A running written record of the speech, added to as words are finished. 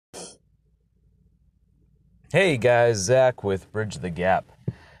Hey guys, Zach with Bridge the Gap.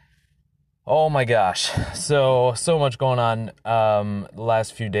 Oh my gosh, so much going on the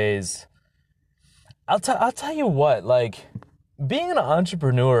last few days. I'll tell you what, like, being an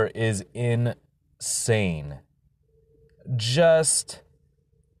entrepreneur is insane. Just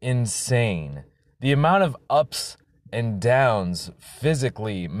insane. The amount of ups and downs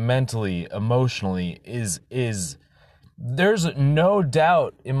physically, mentally, emotionally is there's no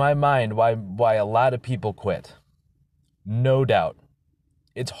doubt in my mind why a lot of people quit. No doubt.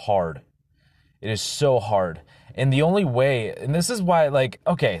 It's hard. It is so hard. And the only way, and this is why, like,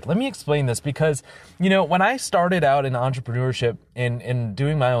 okay, let me explain this because, when I started out in entrepreneurship and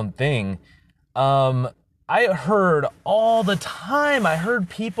doing my own thing, I heard all the time, I heard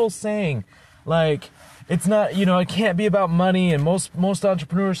people saying, like, it's not, it can't be about money, and most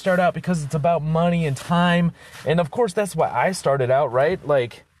entrepreneurs start out because it's about money and time, and of course, that's why I started out, right?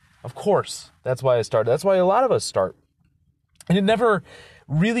 Like, of course, that's why I started. That's why a lot of us start. And it never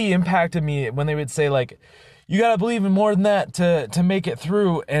really impacted me when they would say, like, you gotta believe in more than that to make it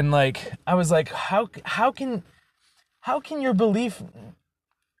through, and, like, I was like, how can your belief,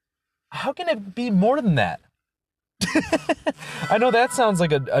 how can it be more than that? I know that sounds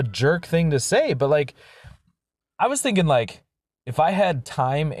like a jerk thing to say, but, like, I was thinking, like, if I had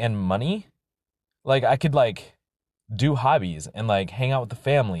time and money, like, I could, like, do hobbies and, like, hang out with the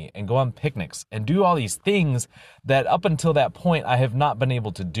family and go on picnics and do all these things that up until that point I have not been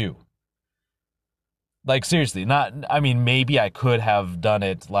able to do. Like, seriously, maybe I could have done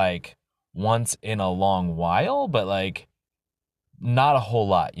it, like, once in a long while, but, like, not a whole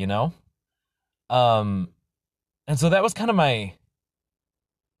lot, And so that was kind of my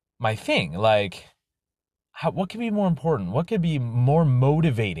thing, like, what could be more important? What could be more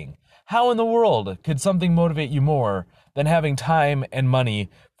motivating? How in the world could something motivate you more than having time and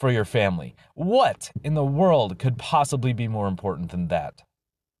money for your family? What in the world could possibly be more important than that?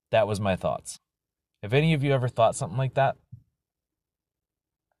 That was my thoughts. Have any of you ever thought something like that?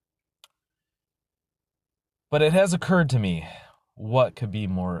 But it has occurred to me, what could be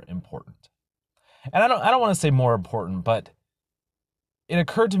more important? And I don't want to say more important, but it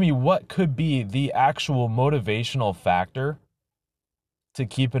occurred to me what could be the actual motivational factor to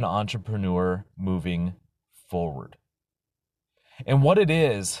keep an entrepreneur moving forward. And what it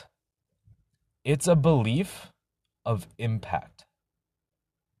is, it's a belief of impact.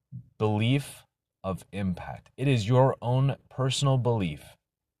 Belief of impact. It is your own personal belief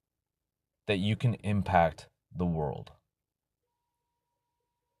that you can impact the world.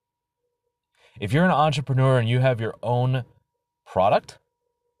 If you're an entrepreneur and you have your own product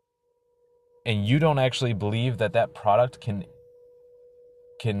and you don't actually believe that product can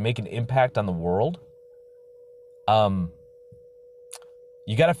make an impact on the world, you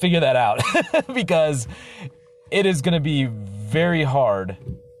got to figure that out because it is going to be very hard.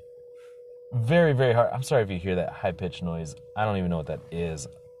 Very, very hard. I'm sorry if you hear that high-pitched noise. I don't even know what that is.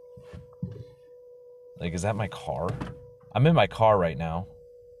 Like, is that my car? I'm in my car right now.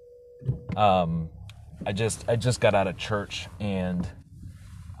 I just got out of church, and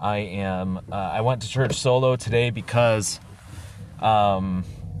I went to church solo today because, anyway,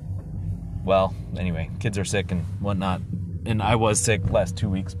 kids are sick and whatnot, and I was sick last 2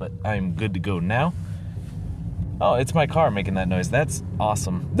 weeks, but I'm good to go now. Oh, it's my car making that noise. That's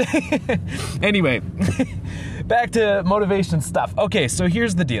awesome. Anyway, back to motivation stuff. Okay, so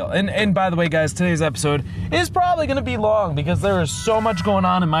here's the deal. And by the way, guys, today's episode is probably going to be long because there is so much going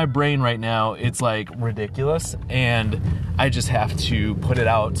on in my brain right now. It's, like, ridiculous. And I just have to put it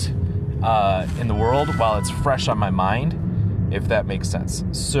out in the world while it's fresh on my mind, if that makes sense.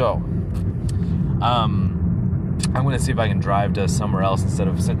 So, I'm going to see if I can drive to somewhere else instead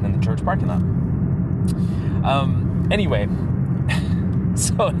of sitting in the church parking lot. Anyway,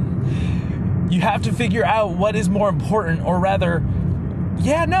 so you have to figure out what is more important, or rather,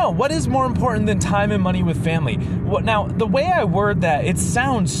 what is more important than time and money with family? Now, the way I word that, it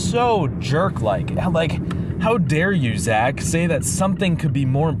sounds so jerk-like. Like, how dare you, Zach, say that something could be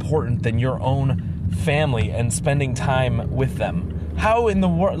more important than your own family and spending time with them? How in the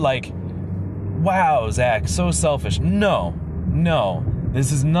world, like, wow, Zach, so selfish. No.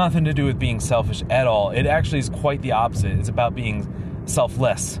 This has nothing to do with being selfish at all. It actually is quite the opposite. It's about being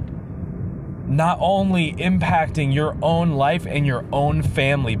selfless. Not only impacting your own life and your own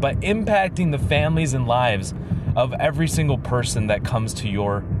family, but impacting the families and lives of every single person that comes to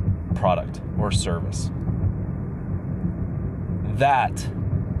your product or service. That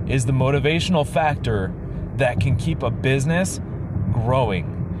is the motivational factor that can keep a business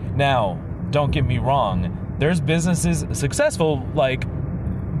growing. Now, don't get me wrong. There's businesses successful, like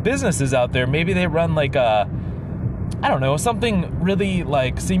businesses out there, maybe they run like I don't know, something really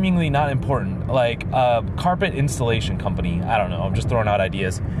like seemingly not important, like a carpet installation company. I don't know. I'm just throwing out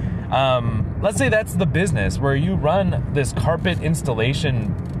ideas. Let's say that's the business where you run this carpet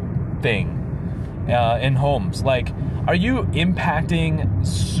installation thing in homes. Like, are you impacting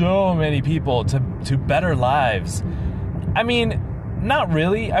so many people to better lives? I mean, not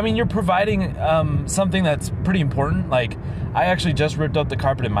really. I mean, you're providing something that's pretty important. Like, I actually just ripped up the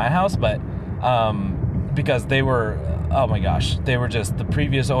carpet in my house, but because they were, oh my gosh, they were just the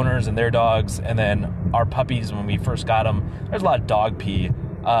previous owners and their dogs, and then our puppies when we first got them. There's a lot of dog pee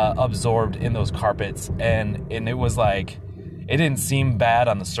absorbed in those carpets, and it was like, it didn't seem bad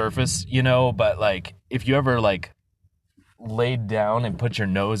on the surface, you know, but like if you ever like laid down and put your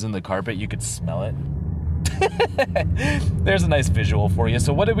nose in the carpet, you could smell it. There's a nice visual for you.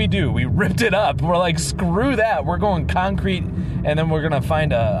 So what did we do? We ripped it up. We're like, screw that. We're going concrete, and then we're gonna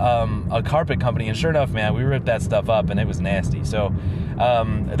find a carpet company. And sure enough, man, we ripped that stuff up, and it was nasty. So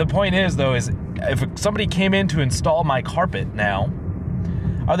the point is, though, is if somebody came in to install my carpet now,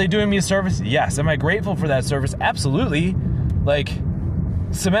 are they doing me a service? Yes. Am I grateful for that service? Absolutely. Like,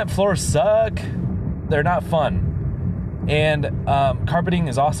 cement floors suck. They're not fun. And carpeting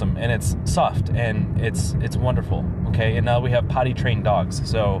is awesome, and it's soft, and it's wonderful, okay? And now we have potty trained dogs,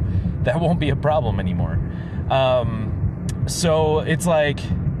 so that won't be a problem anymore. So it's like,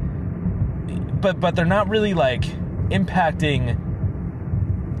 but they're not really like impacting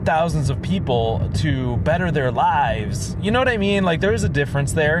thousands of people to better their lives. You know what I mean? Like, there is a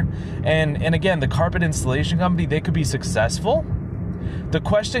difference there. And again, the carpet installation company, they could be successful. The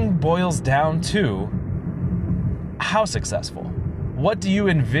question boils down to, how successful? What do you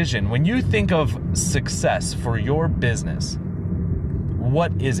envision when you think of success for your business?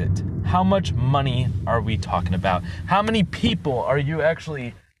 What is it? How much money are we talking about? How many people are you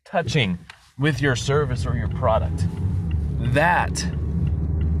actually touching with your service or your product? That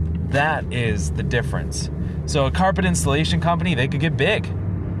is the difference. So a carpet installation company, they could get big.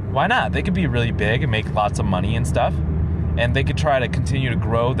 Why not? They could be really big and make lots of money and stuff. And they could try to continue to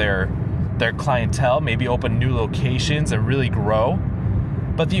grow their clientele, maybe open new locations and really grow.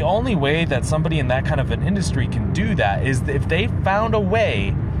 But the only way that somebody in that kind of an industry can do that is if they found a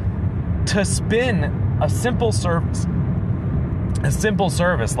way to spin a simple service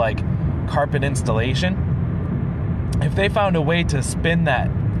like carpet installation. If they found a way to spin that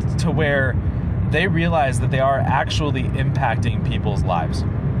to where they realize that they are actually impacting people's lives.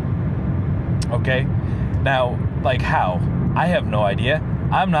 Okay? Now, like how? I have no idea.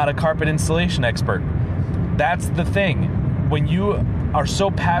 I'm not a carpet installation expert. That's the thing. When you are so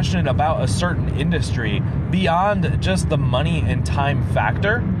passionate about a certain industry beyond just the money and time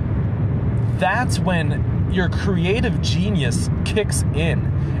factor, that's when your creative genius kicks in.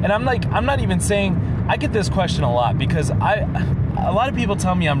 And I'm not even saying, I get this question a lot because a lot of people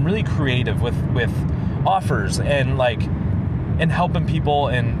tell me I'm really creative with offers and helping people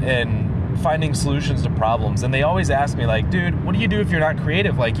and finding solutions to problems. And they always ask me like, dude, what do you do if you're not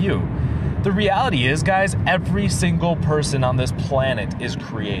creative like you? The reality is, guys, every single person on this planet is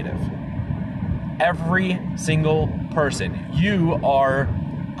creative. Every single person. You are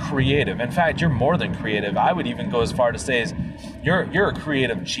creative. In fact, you're more than creative. I would even go as far to say is you're a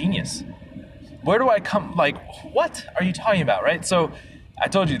creative genius. Where do I come? Like, what are you talking about, right? So I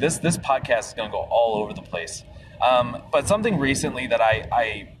told you this podcast is going to go all over the place. But something recently that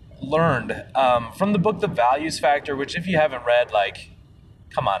I learned from the book The Values Factor, which if you haven't read, like,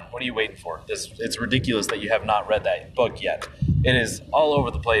 come on, what are you waiting for? It's ridiculous that you have not read that book yet. It is all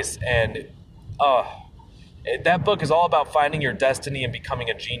over the place, and that book is all about finding your destiny and becoming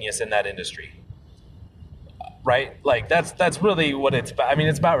a genius in that industry. Right? Like, that's really what it's about. I mean,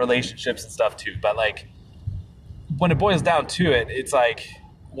 it's about relationships and stuff too, but like, when it boils down to it, it's like,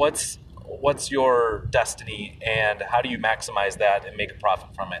 what's your destiny and how do you maximize that and make a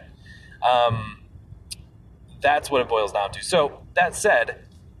profit from it? That's what it boils down to. So that said,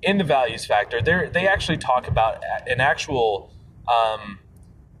 in the Values Factor, they actually talk about an actual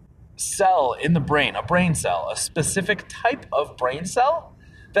cell in the brain, a brain cell, a specific type of brain cell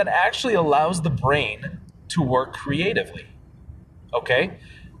that actually allows the brain to work creatively. Okay?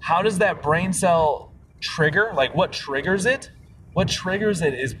 How does that brain cell trigger? Like, what triggers it? What triggers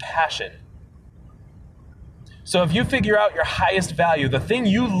it is passion. So if you figure out your highest value, the thing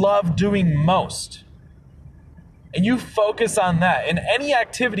you love doing most, and you focus on that in any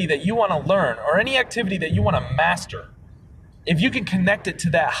activity that you want to learn or any activity that you want to master, if you can connect it to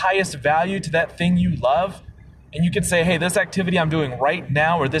that highest value, to that thing you love, and you can say, hey, this activity I'm doing right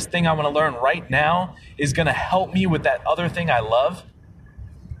now or this thing I want to learn right now is going to help me with that other thing I love,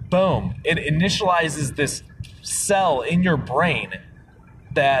 boom, it initializes this cell in your brain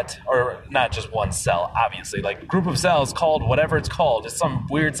that, or not just one cell, obviously, like a group of cells called whatever it's called. It's some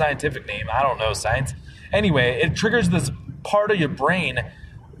weird scientific name. I don't know science. Anyway, it triggers this part of your brain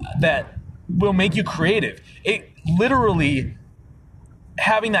that will make you creative. It literally,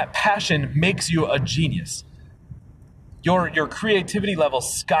 having that passion makes you a genius. Your creativity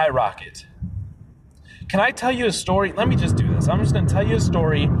levels skyrocket. Can I tell you a story? Let me just do this. I'm just going to tell you a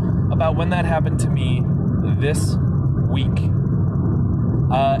story about when that happened to me this week.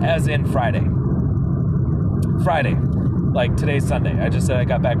 As in Friday. Friday. Like today's Sunday. I just said I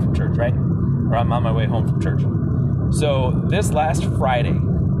got back from church, right? Or I'm on my way home from church. So this last Friday.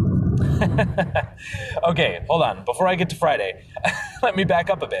 Okay, hold on. Before I get to Friday, let me back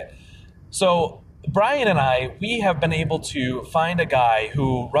up a bit. So Brian and I, we have been able to find a guy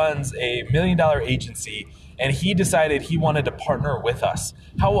who runs a $1 million agency, and he decided he wanted to partner with us.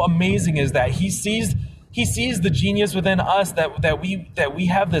 How amazing is that? He sees the genius within us, that we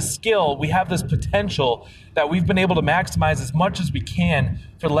have this skill, we have this potential that we've been able to maximize as much as we can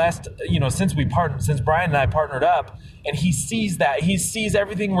for the last, since Brian and I partnered up. And he sees that. He sees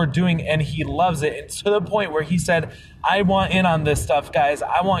everything we're doing, and he loves it. And to the point where he said, I want in on this stuff, guys.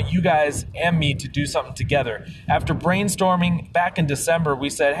 I want you guys and me to do something together. After brainstorming back in December, we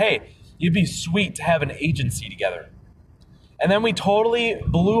said, hey, it'd be sweet to have an agency together. And then we totally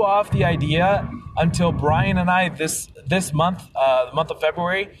blew off the idea until Brian and I, this month, the month of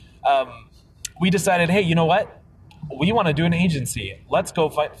February, we decided, hey, you know what? We want to do an agency. Let's go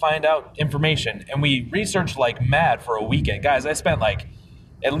find out information. And we researched like mad for a weekend. Guys, I spent like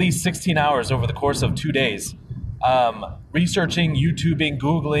at least 16 hours over the course of 2 days researching, YouTubing,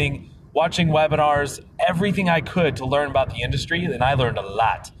 Googling, watching webinars, everything I could to learn about the industry, and I learned a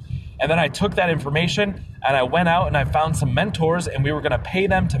lot. And then I took that information and I went out and I found some mentors, and we were going to pay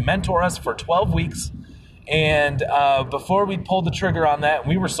them to mentor us for 12 weeks. And before we pulled the trigger on that,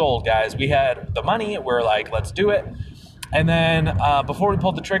 we were sold, guys. We had the money. We're like, let's do it. And then before we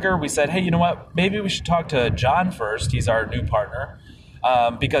pulled the trigger, we said, hey, you know what? Maybe we should talk to John first. He's our new partner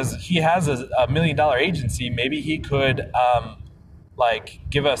because he has a $1 million agency. Maybe he could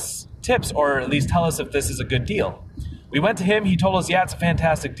give us tips, or at least tell us if this is a good deal. We went to him. He told us, yeah, it's a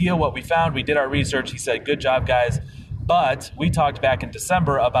fantastic deal. What we found, we did our research. He said, good job, guys. But we talked back in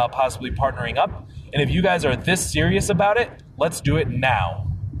December about possibly partnering up. And if you guys are this serious about it, let's do it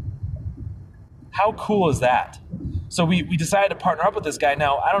now. How cool is that? So we decided to partner up with this guy.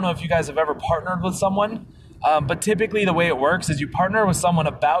 Now, I don't know if you guys have ever partnered with someone, but typically the way it works is you partner with someone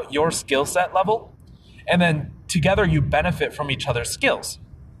about your skill set level, and then together you benefit from each other's skills.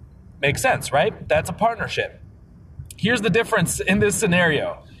 Makes sense, right? That's a partnership. Here's the difference in this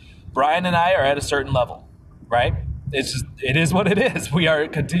scenario. Brian and I are at a certain level, right? It is what it is. We are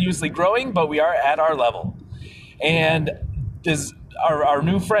continuously growing, but we are at our level. And our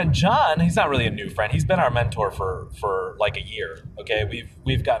new friend John, he's not really a new friend. He's been our mentor for like a year. Okay,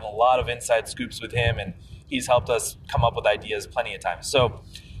 we've gotten a lot of inside scoops with him, and he's helped us come up with ideas plenty of times. So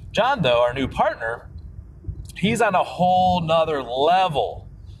John, though, our new partner, he's on a whole nother level.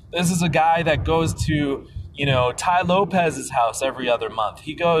 This is a guy that goes to Ty Lopez's house every other month.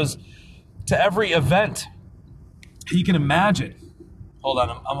 He goes to every event he can imagine. Hold on,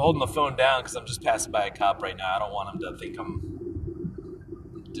 I'm holding the phone down because I'm just passing by a cop right now. I don't want him to think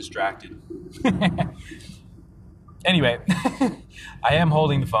I'm distracted. Anyway, I am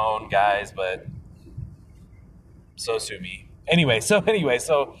holding the phone, guys, but so sue me.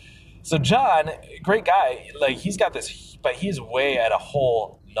 So John, great guy, like he's got this, but he's way at a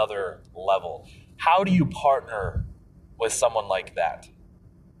whole nother level. How do you partner with someone like that?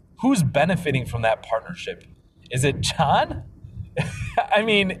 Who's benefiting from that partnership? Is it John? I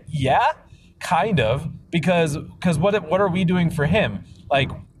mean, yeah, kind of, because what are we doing for him?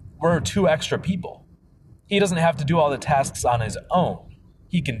 Like, we're 2 extra people. He doesn't have to do all the tasks on his own.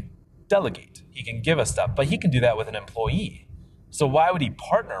 He can delegate. He can give us stuff, but he can do that with an employee. So why would he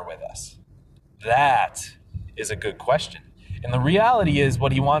partner with us? That is a good question. And the reality is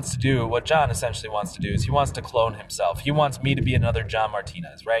what John essentially wants to do is he wants to clone himself. He wants me to be another John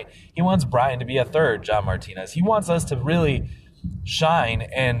Martinez, right? He wants Brian to be a third John Martinez. He wants us to really shine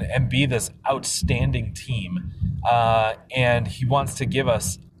and be this outstanding team. And he wants to give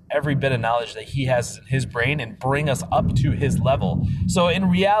us every bit of knowledge that he has in his brain and bring us up to his level. So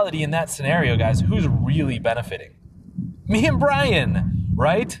in reality, in that scenario, guys, who's really benefiting? Me and Brian,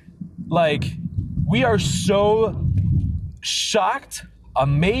 right? Like, we are so shocked,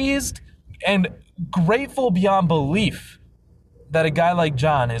 amazed, and grateful beyond belief that a guy like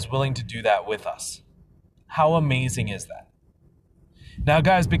John is willing to do that with us. How amazing is that? Now,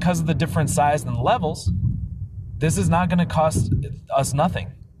 guys, because of the different size and levels, this is not going to cost us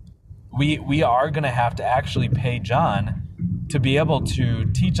nothing. We are going to have to actually pay John to be able to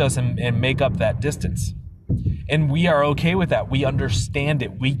teach us and make up that distance. And we are okay with that. We understand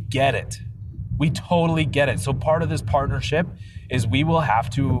it. We get it. We totally get it. So part of this partnership is we will have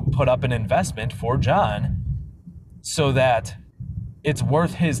to put up an investment for John so that it's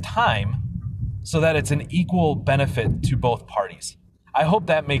worth his time, so that it's an equal benefit to both parties. I hope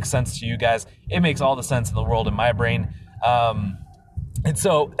that makes sense to you guys. It makes all the sense in the world in my brain. And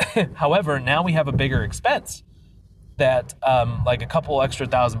so, however, now we have a bigger expense that like a couple extra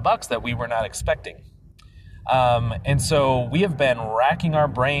 $1,000 that we were not expecting. And so we have been racking our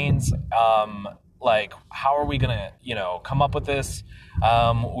brains, like, how are we going to, come up with this?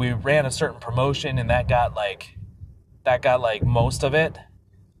 We ran a certain promotion and that got like most of it.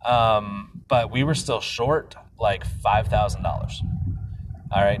 But we were still short like $5,000.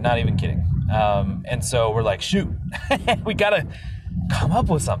 All right. Not even kidding. And so we're like, shoot, we got to come up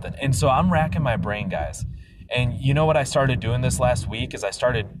with something. And so I'm racking my brain, guys. And you know what I started doing this last week is I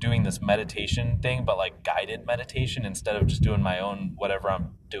started doing this meditation thing, but like guided meditation instead of just doing my own whatever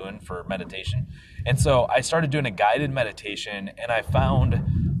I'm doing for meditation. And so I started doing a guided meditation, and I found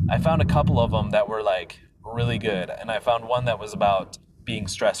a couple of them that were like really good. And I found one that was about being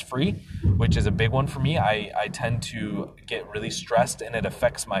stress-free, which is a big one for me. I tend to get really stressed, and it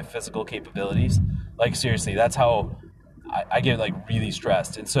affects my physical capabilities. Like seriously, that's how I get like really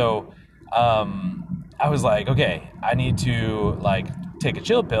stressed. And so I was like, okay, I need to like take a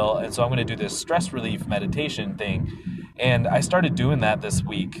chill pill. And so I'm going to do this stress relief meditation thing. And I started doing that this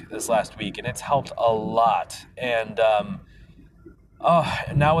last week, and it's helped a lot. And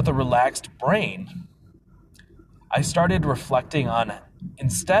now with a relaxed brain, I started reflecting on,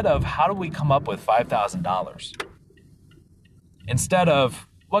 instead of how do we come up with $5,000, instead of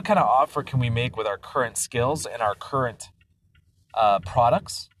what kind of offer can we make with our current skills and our current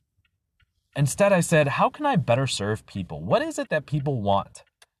products, instead I said, how can I better serve people? What is it that people want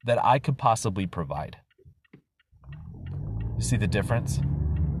that I could possibly provide? You see the difference?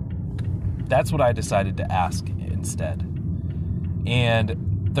 That's what I decided to ask instead.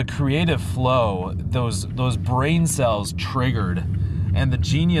 And the creative flow, those brain cells triggered, and the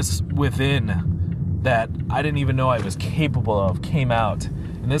genius within that I didn't even know I was capable of came out.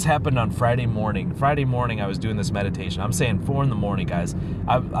 And this happened on Friday morning. Friday morning, I was doing this meditation. I'm saying 4 a.m, guys.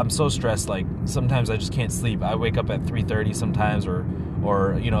 I'm so stressed. Like sometimes I just can't sleep. I wake up at 3:30 sometimes, or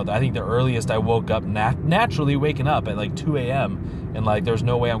I think the earliest I woke up naturally waking up at like 2 a.m. and like there's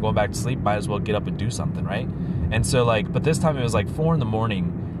no way I'm going back to sleep. Might as well get up and do something, right? And so like, but this time it was like 4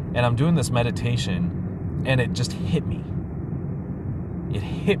 a.m, and I'm doing this meditation, and it just hit me. It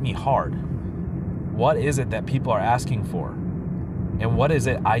hit me hard. What is it that people are asking for? And what is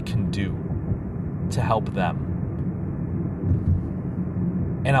it I can do to help them?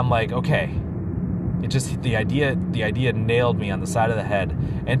 And I'm like, okay, it just, the idea nailed me on the side of the head.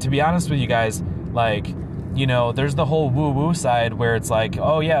 And to be honest with you guys, like, there's the whole woo-woo side where it's like,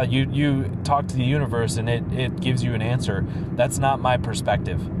 oh yeah, you talk to the universe and it gives you an answer. That's not my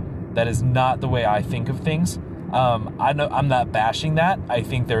perspective. That is not the way I think of things. I know I'm not bashing that. I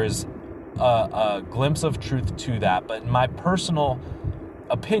think there is a glimpse of truth to that, but in my personal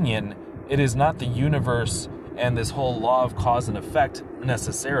opinion, it is not the universe and this whole law of cause and effect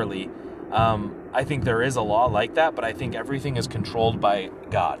necessarily. I think there is a law like that, but I think everything is controlled by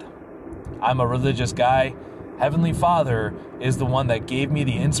God. I'm a religious guy. Heavenly Father is the one that gave me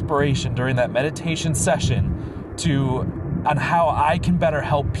the inspiration during that meditation session on how I can better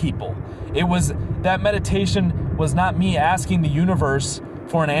help people. That meditation was not me asking the universe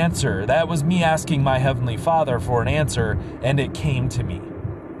for an answer. That was me asking my Heavenly Father for an answer, and it came to me.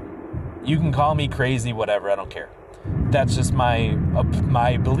 You can call me crazy, whatever, I don't care. That's just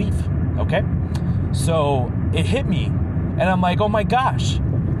my belief, okay? So it hit me, and I'm like, oh my gosh,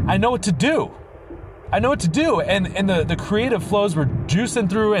 I know what to do. And the creative flows were juicing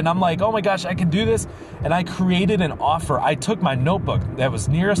through, and I'm like, oh my gosh, I can do this. And I created an offer. I took my notebook that was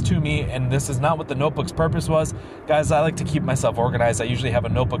nearest to me, and this is not what the notebook's purpose was. Guys, I like to keep myself organized. I usually have a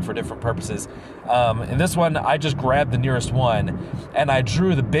notebook for different purposes. And this one, I just grabbed the nearest one, and I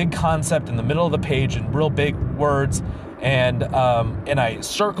drew the big concept in the middle of the page in real big words, and I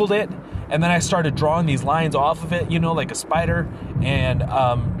circled it, and then I started drawing these lines off of it, like a spider, and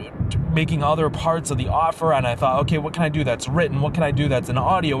making other parts of the offer. And I thought, okay, what can I do that's written? What can I do that's an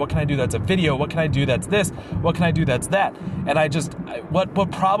audio? What can I do that's a video? What can I do that's this? What can I do that's that? And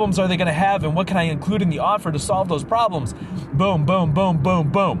what problems are they going to have, and what can I include in the offer to solve those problems? Boom, boom, boom,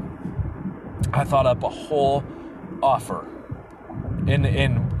 boom, boom. I thought up a whole offer.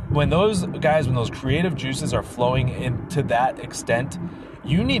 And when those creative juices are flowing into that extent,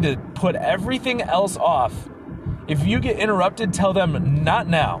 you need to put everything else off. If you get interrupted, tell them not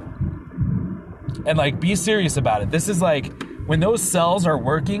now. And like, be serious about it. This is like, when those cells are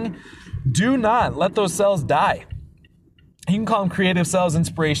working, do not let those cells die. You can call them creative cells,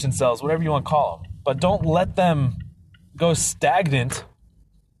 inspiration cells, whatever you want to call them. But don't let them go stagnant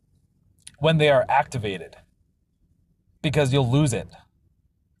when they are activated, because you'll lose it.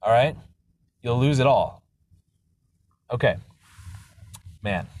 All right? You'll lose it all. Okay.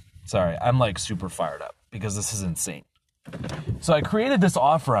 Man, sorry. I'm like super fired up because this is insane. So I created this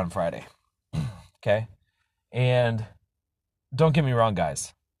offer on Friday. Okay? And don't get me wrong,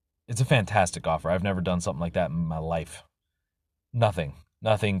 guys. It's a fantastic offer. I've never done something like that in my life. Nothing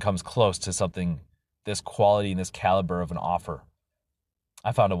comes close to something this quality and this caliber of an offer.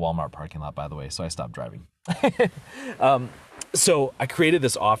 I found a Walmart parking lot, by the way, so I stopped driving. So I created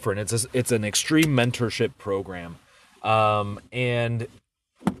this offer, and it's an extreme mentorship program. And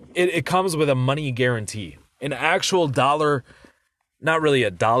it comes with a money guarantee, an actual dollar, not really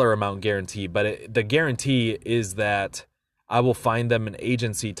a dollar amount guarantee, but the guarantee is that I will find them an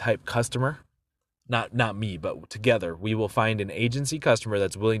agency type customer. Not me, but together we will find an agency customer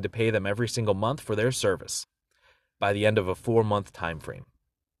that's willing to pay them every single month for their service by the end of a 4-month time frame.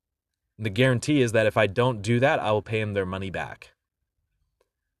 The guarantee is that if I don't do that, I will pay them their money back.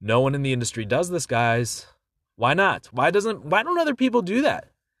 No one in the industry does this, guys. Why not? Why don't other people do that?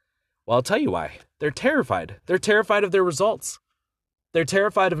 Well, I'll tell you why. They're terrified. They're terrified of their results. They're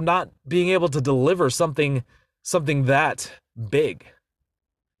terrified of not being able to deliver something that big.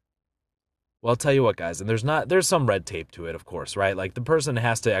 Well, I'll tell you what, guys, and there's some red tape to it, of course, right? Like, the person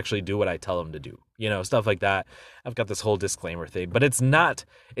has to actually do what I tell them to do, stuff like that. I've got this whole disclaimer thing, but it's not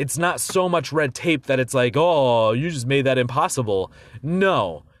so much red tape that it's like, oh, you just made that impossible.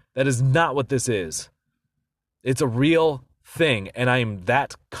 No, that is not what this is. It's a real thing, and I am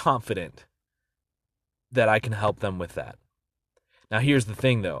that confident that I can help them with that. Now, here's the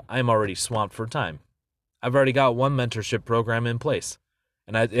thing, though. I'm already swamped for time. I've already got one mentorship program in place.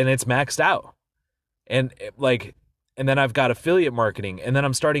 And it's maxed out. And then I've got affiliate marketing, and then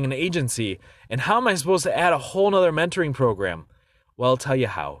I'm starting an agency. And how am I supposed to add a whole nother mentoring program? Well, I'll tell you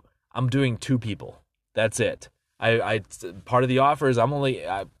how. I'm doing 2 people. That's it. I part of the offer is I'm only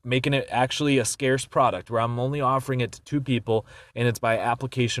making it actually a scarce product where I'm only offering it to 2 people, and it's by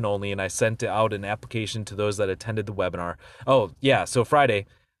application only. And I sent out an application to those that attended the webinar. Oh yeah, so Friday.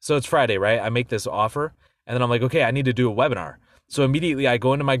 So it's Friday, right? I make this offer, and then I'm like, okay, I need to do a webinar. So immediately I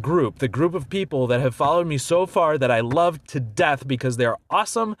go into my group, the group of people that have followed me so far that I love to death because they're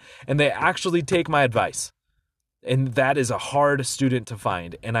awesome and they actually take my advice. And that is a hard student to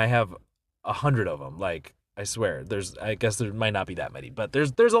find. And I have 100 of them. Like, I swear, I guess there might not be that many, but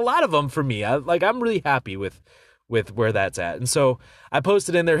there's a lot of them for me. I'm really happy with where that's at. And so I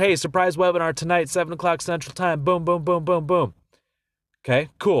posted in there, hey, surprise webinar tonight, 7:00 Central Time. Boom, boom, boom, boom, boom. Okay,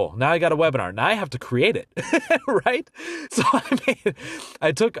 cool. Now I got a webinar. Now I have to create it, right? So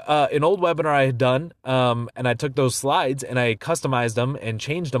I took an old webinar I had done, and I took those slides and I customized them and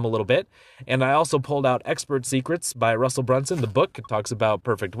changed them a little bit. And I also pulled out Expert Secrets by Russell Brunson. The book talks about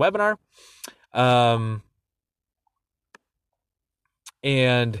perfect webinar.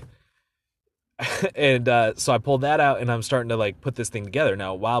 And so I pulled that out, and I'm starting to put this thing together.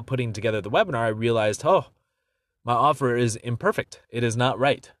 Now, while putting together the webinar, I realized, my offer is imperfect. It is not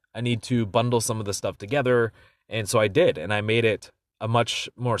right. I need to bundle some of the stuff together. And so I did. And I made it a much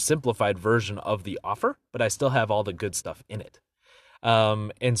more simplified version of the offer, but I still have all the good stuff in it.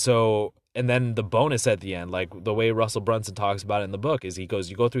 And then the bonus at the end, like the way Russell Brunson talks about it in the book, is he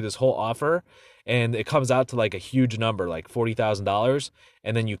goes, you go through this whole offer and it comes out to like a huge number, like $40,000.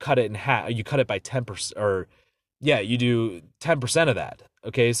 And then you cut it in half, you cut it by 10%, or you do 10% of that.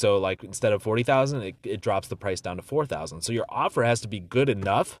 Okay, so like instead of $40,000, it drops the price down to $4,000. So your offer has to be good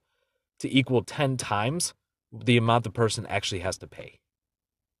enough to equal 10 times the amount the person actually has to pay,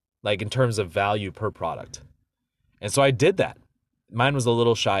 like in terms of value per product. And so I did that. Mine was a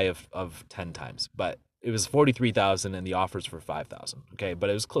little shy of 10 times, but it was $43,000 and the offers for $5,000. Okay, but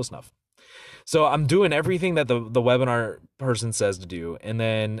it was close enough. So I'm doing everything that the webinar person says to do. And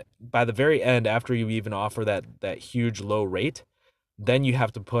then by the very end, after you even offer that huge low rate, then you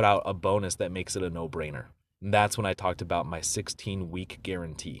have to put out a bonus that makes it a no-brainer. And that's when I talked about my 16-week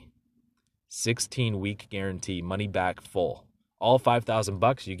guarantee. 16-week guarantee, money back full. All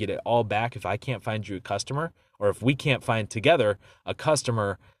 $5,000, you get it all back if I can't find you a customer, or if we can't find together a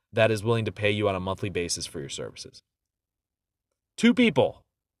customer that is willing to pay you on a monthly basis for your services. 2 people.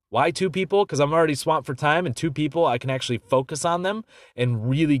 Why 2 people? Because I'm already swamped for time, and 2 people, I can actually focus on them and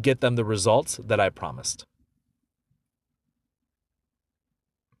really get them the results that I promised.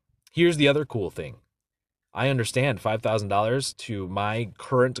 Here's the other cool thing. I understand $5,000 to my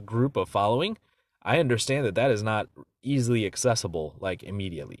current group of following. I understand that that is not easily accessible, like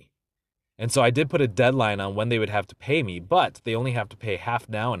immediately. And so I did put a deadline on when they would have to pay me, but they only have to pay half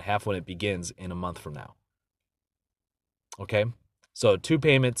now and half when it begins in a month from now. Okay? So 2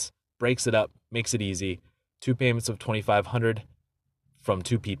 payments, breaks it up, makes it easy. 2 payments of $2,500 from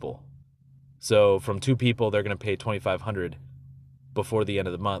 2 people. So from 2 people, they're going to pay $2,500 before the end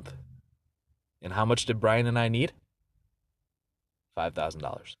of the month. And how much did Brian and I need?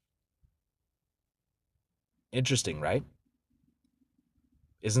 $5,000. Interesting, right?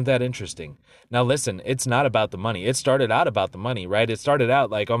 Isn't that interesting? Now listen, it's not about the money. It started out about the money, right? It started out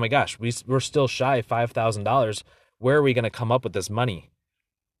like, oh my gosh, we're still shy of $5,000. Where are we going to come up with this money?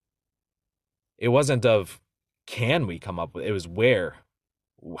 It wasn't of can we come up with it. It was where,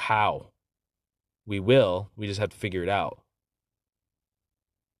 how. We will. We just have to figure it out.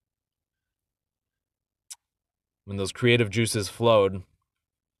 When those creative juices flowed,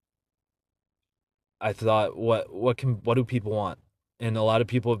 I thought, what do people want? And a lot of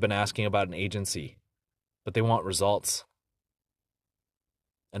people have been asking about an agency, but they want results.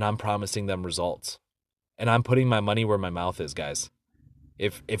 And I'm promising them results. And I'm putting my money where my mouth is, guys.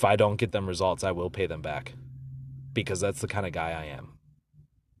 If I don't get them results, I will pay them back. Because that's the kind of guy I am.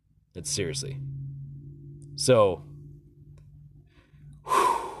 It's seriously. So,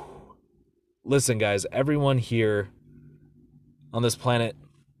 listen, guys, everyone here on this planet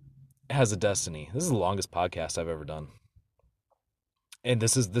has a destiny. This is the longest podcast I've ever done. And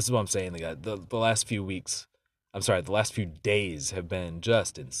this is what I'm saying. The last few weeks, the last few days have been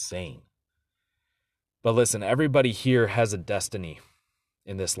just insane. But listen, everybody here has a destiny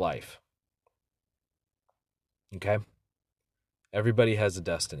in this life. Okay? Everybody has a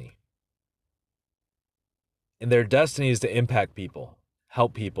destiny. And their destiny is to impact people,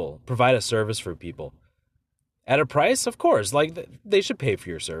 help people, provide a service for people. At a price, of course, like they should pay for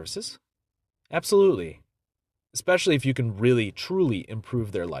your services. Absolutely. Especially if you can really, truly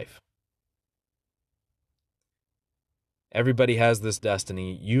improve their life. Everybody has this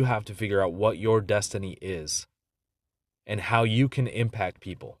destiny. You have to figure out what your destiny is and how you can impact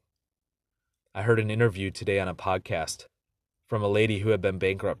people. I heard an interview today on a podcast from a lady who had been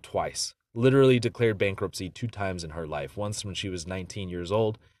bankrupt twice. Literally declared bankruptcy 2 times in her life. Once when she was 19 years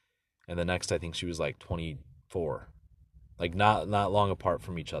old, and the next I think she was like 24. Like not long apart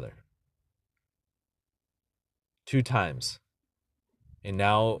from each other. 2 times. And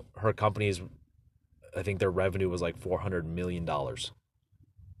now her company's, I think their revenue was like $400 million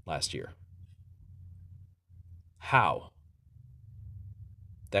last year. How?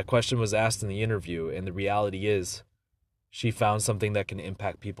 That question was asked in the interview, and the reality is she found something that can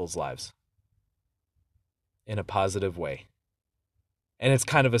impact people's lives in a positive way. And it's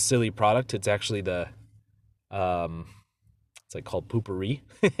kind of a silly product. It's actually it's like called Poopery.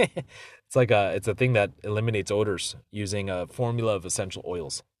 It's a thing that eliminates odors using a formula of essential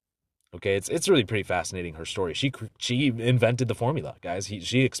oils. Okay, it's really pretty fascinating, her story. She invented the formula, guys.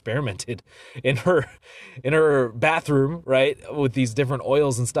 She experimented in her bathroom, right, with these different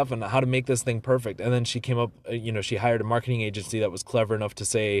oils and stuff and how to make this thing perfect. And then she came up, she hired a marketing agency that was clever enough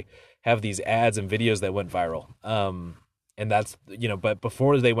to have these ads and videos that went viral. And that's, but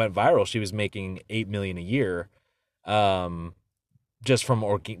before they went viral, she was making $8 million a year, just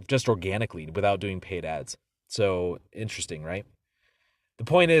organically without doing paid ads. So interesting, right? The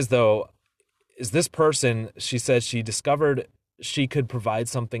point is, though, is this person, she said she discovered she could provide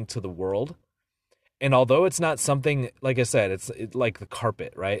something to the world. And although it's not something, like I said, it's like the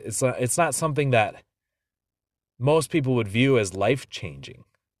carpet, right? It's not something that most people would view as life-changing.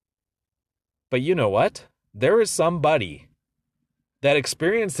 But you know what? There is somebody that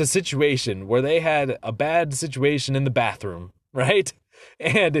experienced a situation where they had a bad situation in the bathroom, right?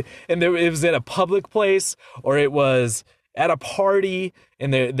 And it was in a public place, or it was at a party,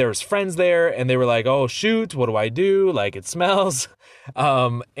 and there was friends there, and they were like, oh shoot, what do I do? Like, it smells.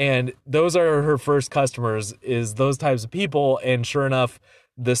 And those are her first customers, is those types of people. And sure enough,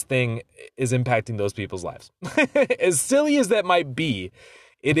 this thing is impacting those people's lives. As silly as that might be,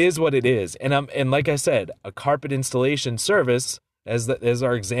 it is what it is. And like I said, a carpet installation service, as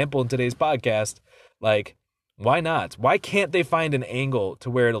our example in today's podcast, like, why not? Why can't they find an angle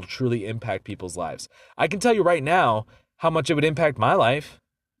to where it'll truly impact people's lives? I can tell you right now how much it would impact my life.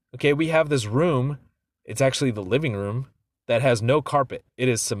 Okay, we have this room. It's actually the living room that has no carpet. It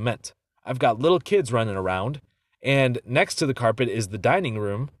is cement. I've got little kids running around, and next to the carpet is the dining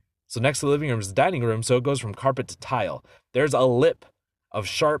room, So next to the living room is the dining room, so it goes from carpet to tile. There's a lip of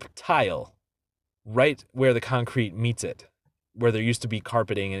sharp tile right where the concrete meets it, where there used to be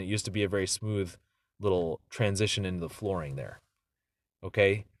carpeting and it used to be a very smooth little transition into the flooring there.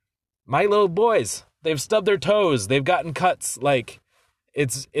 Okay? My little boys, they've stubbed their toes. They've gotten cuts. Like,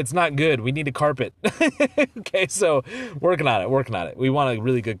 it's not good. We need a carpet. Okay, so working on it. We want a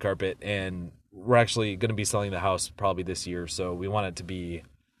really good carpet, and we're actually going to be selling the house probably this year, so we want it to be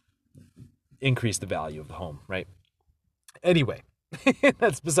increase the value of the home, right? Anyway,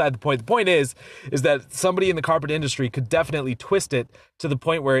 that's beside the point. The point is that somebody in the carpet industry could definitely twist it to the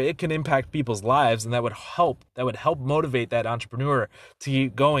point where it can impact people's lives, and that would help motivate that entrepreneur to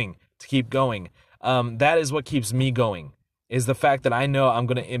keep going. That is what keeps me going, is the fact that I know I'm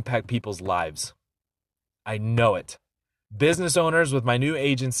going to impact people's lives. I know it. Business owners with my new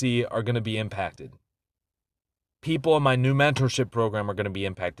agency are going to be impacted. People in my new mentorship program are going to be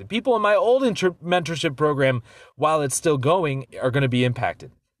impacted. People in my old mentorship program, while it's still going, are going to be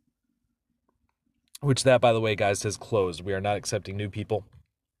impacted. Which that, by the way, guys, has closed. We are not accepting new people.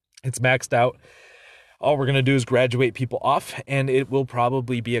 It's maxed out. All we're going to do is graduate people off, and it will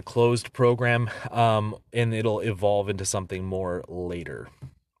probably be a closed program, and it'll evolve into something more later.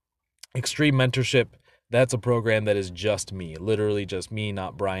 Extreme Mentorship, that's a program that is just me, literally just me,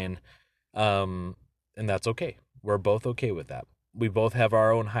 not Brian, and that's okay. We're both okay with that. We both have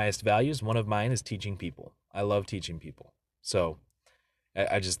our own highest values. One of mine is teaching people. I love teaching people. So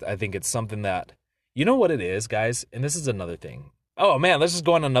I think it's something that, you know what it is, guys? And this is another thing. Oh, man, let's just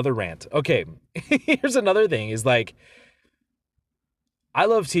go on another rant. Okay, here's another thing is like, I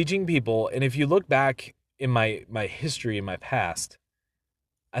love teaching people. And if you look back in my history, in my past,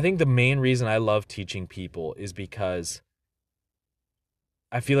 I think the main reason I love teaching people is because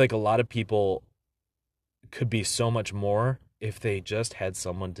I feel like a lot of people could be so much more if they just had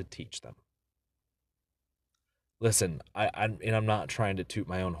someone to teach them. Listen, I'm not trying to toot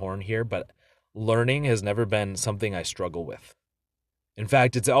my own horn here, but learning has never been something I struggle with. In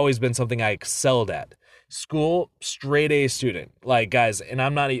fact, it's always been something I excelled at. School, straight A student. Like, guys, and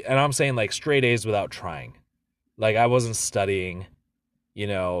I'm saying like straight A's without trying. Like, I wasn't studying,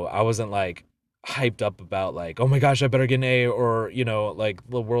 I wasn't like hyped up about like, oh my gosh, I better get an A, or, like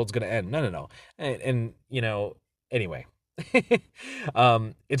the world's going to end. No. And anyway,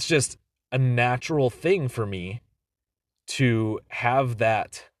 it's just a natural thing for me to have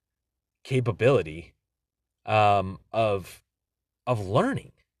that capability, of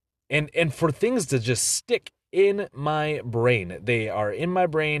learning and for things to just stick in my brain. They are in my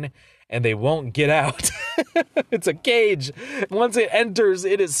brain and they won't get out. It's a cage. Once it enters,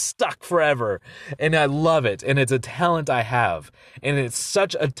 it is stuck forever. And I love it. And it's a talent I have. And it's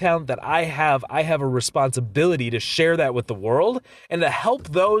such a talent that I have a responsibility to share that with the world and to help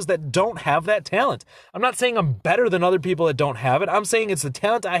those that don't have that talent. I'm not saying I'm better than other people that don't have it. I'm saying it's the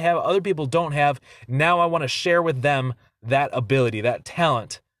talent I have other people don't have. Now I want to share with them that ability, that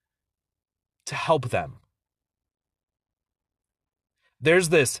talent to help them. There's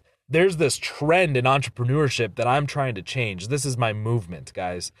this trend in entrepreneurship that I'm trying to change. This is my movement,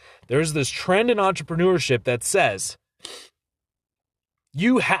 guys. There's this trend in entrepreneurship that says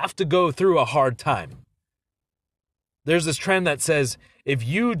you have to go through a hard time. There's this trend that says if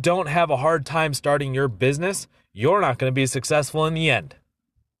you don't have a hard time starting your business, you're not going to be successful in the end.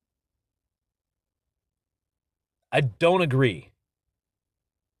 I don't agree.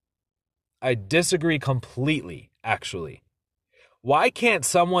 I disagree completely, actually. Why can't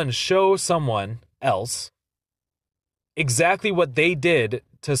someone show someone else exactly what they did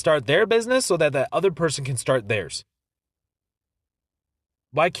to start their business so that that other person can start theirs?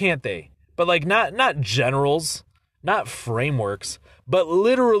 Why can't they? But like not generals, not frameworks, but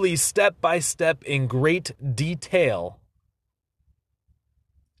literally step by step in great detail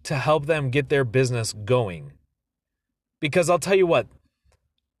to help them get their business going. Because I'll tell you what,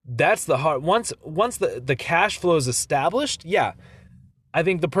 that's the hard. Once the cash flow is established, yeah, I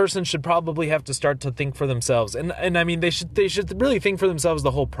think the person should probably have to start to think for themselves. And I mean, they should really think for themselves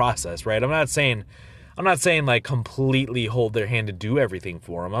the whole process, right? I'm not saying like completely hold their hand to do everything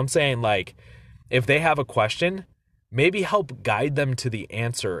for them. I'm saying like if they have a question, maybe help guide them to the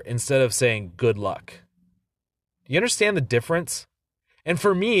answer instead of saying good luck. Do you understand the difference? And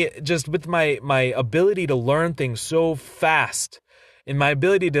for me, just with my ability to learn things so fast and my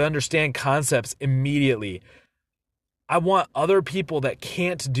ability to understand concepts immediately, I want other people that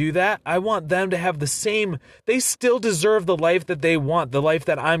can't do that. I want them to have the same. They still deserve the life that they want, the life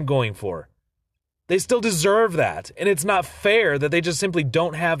that I'm going for. They still deserve that. And it's not fair that they just simply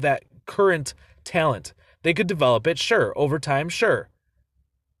don't have that current talent. They could develop it, sure. Over time, sure.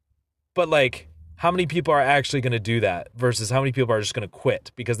 But like, how many people are actually going to do that versus how many people are just going to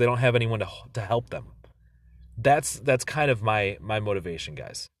quit because they don't have anyone to help them? That's kind of my motivation,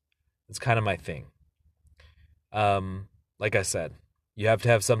 guys. It's kind of my thing. Like I said, you have to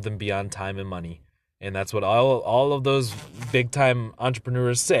have something beyond time and money. And that's what all of those big time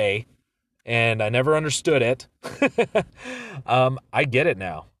entrepreneurs say. And I never understood it. I get it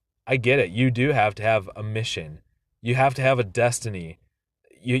now. I get it. You do have to have a mission. You have to have a destiny.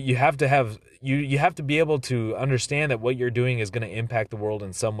 You have to have you have to be able to understand that what you're doing is going to impact the world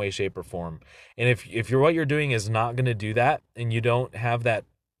in some way, shape, or form. And if what you're doing is not going to do that, and you don't have that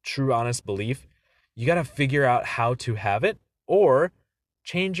true, honest belief, you got to figure out how to have it or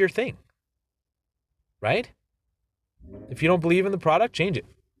change your thing. Right? If you don't believe in the product, change it.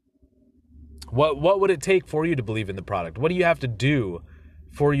 What would it take for you to believe in the product? What do you have to do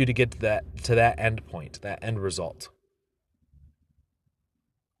for you to get to that end point, that end result?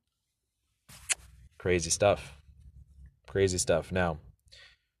 Crazy stuff. Crazy stuff. Now,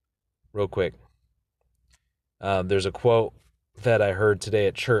 real quick, there's a quote that I heard today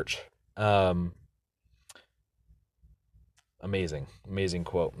at church. Amazing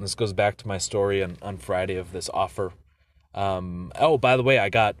quote. And this goes back to my story on Friday of this offer. By the way, I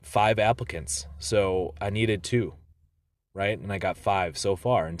got 5 applicants, so I needed 2, right? And I got 5 so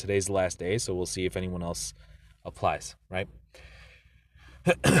far, and today's the last day, so we'll see if anyone else applies, right?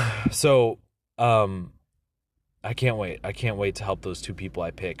 So, I can't wait. I can't wait to help those 2 people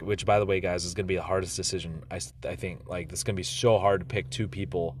I pick, which, by the way, guys, is going to be the hardest decision. I think, like, this is going to be so hard to pick 2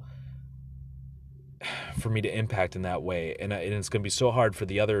 people for me to impact in that way. And it's going to be so hard for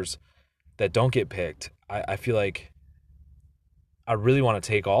the others that don't get picked. I feel like I really want to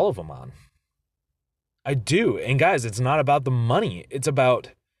take all of them on. I do. And guys, it's not about the money. It's about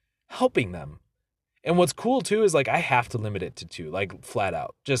helping them. And what's cool too is like, I have to limit it to 2, like flat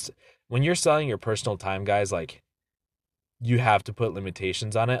out. Just when you're selling your personal time, guys, like you have to put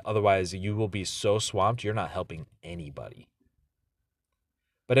limitations on it. Otherwise you will be so swamped. You're not helping anybody.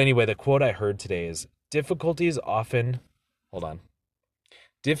 But anyway, the quote I heard today is difficulties are often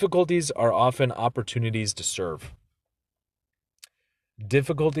opportunities to serve.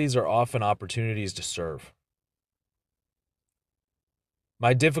 Difficulties are often opportunities to serve.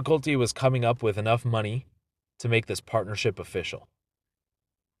 My difficulty was coming up with enough money to make this partnership official.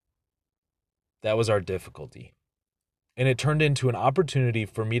 That was our difficulty. And it turned into an opportunity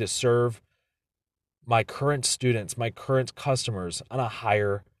for me to serve my current students, my current customers on a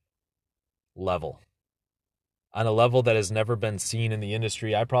higher level. On a level that has never been seen in the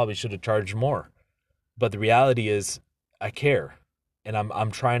industry. I probably should have charged more. But the reality is I care. And I'm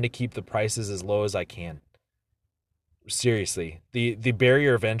trying to keep the prices as low as I can. Seriously, the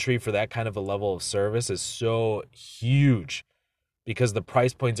barrier of entry for that kind of a level of service is so huge because the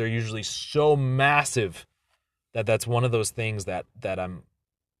price points are usually so massive that's one of those things that I'm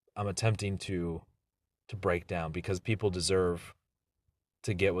attempting to break down because people deserve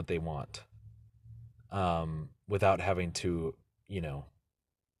to get what they want without having to,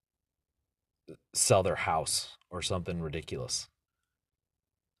 sell their house or something ridiculous.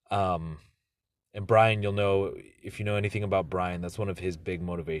 And Brian, you'll know, if you know anything about Brian, that's one of his big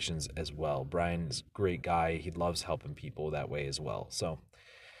motivations as well. Brian's a great guy. He loves helping people that way as well. So,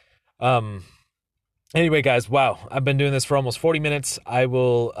 anyway, guys, wow. I've been doing this for almost 40 minutes. I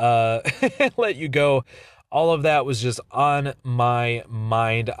will, let you go. All of that was just on my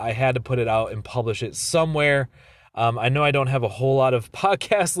mind. I had to put it out and publish it somewhere. I know I don't have a whole lot of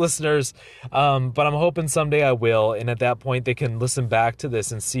podcast listeners, but I'm hoping someday I will. And at that point, they can listen back to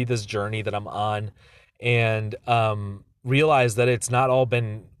this and see this journey that I'm on and realize that it's not all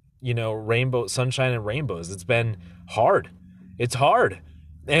been, sunshine and rainbows. It's been hard. It's hard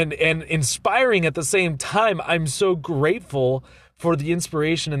and inspiring at the same time. I'm so grateful for the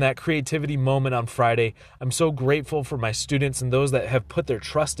inspiration and that creativity moment on Friday. I'm so grateful for my students and those that have put their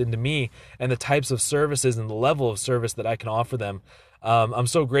trust into me and the types of services and the level of service that I can offer them. I'm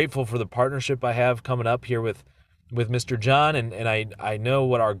so grateful for the partnership I have coming up here with Mr. John, and I know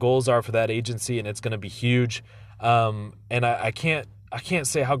what our goals are for that agency, and it's going to be huge. And I can't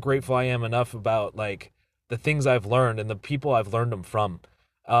say how grateful I am enough about like the things I've learned and the people I've learned them from.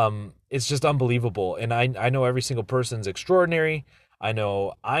 It's just unbelievable. And I know every single person's extraordinary. I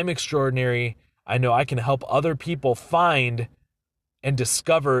know I'm extraordinary. I know I can help other people find and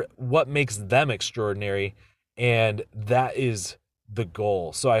discover what makes them extraordinary. And that is the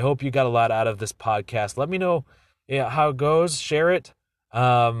goal. So I hope you got a lot out of this podcast. Let me know how it goes. Share it.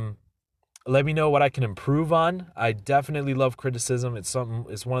 Let me know what I can improve on. I definitely love criticism. It's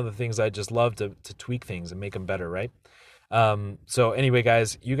one of the things I just love to tweak things and make them better, right? So anyway,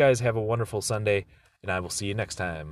 guys, you guys have a wonderful Sunday, and I will see you next time.